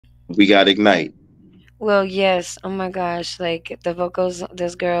We got Ignite. Well, yes. Oh my gosh, like the vocals,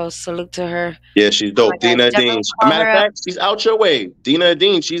 this girl, salute to her. Yeah, she's Oh my dope. gosh, Dina Dean. definitely A call matter of her up. fact, she's out your way. Dina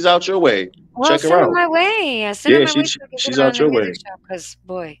Dean, she's out your way. Well, Check her send her out. my way. Send her Yeah, my way so we can get she's her on out the your music way. shop. Cause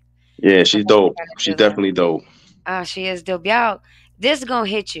boy, Yeah, I she's definitely dope. gotta She's do that. definitely dope. Ah, she is dope. Y'all, this is gonna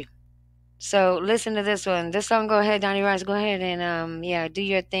hit you. So listen to this one. This song, go ahead, Donny Rice. Go ahead and yeah, do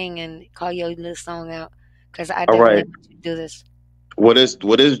your thing and call your little song out. Cause I All definitely right. want you to do this. What is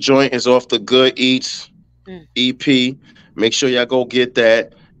joint is off the Good Eats Mm. EP. Make sure y'all go get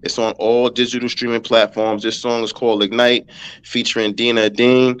that. It's on all digital streaming platforms. This song is called Ignite, featuring Dina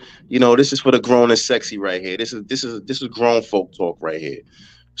Dean. You know, this is for the grown and sexy right here. This is grown folk talk right here.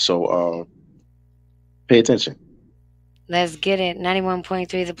 So pay attention. Let's get it.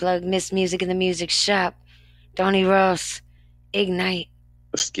 91.3 The Plug. Miss Music in the Music Shop. Donny Ross. Ignite.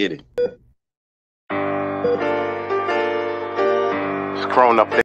 Let's get it. It's grown up.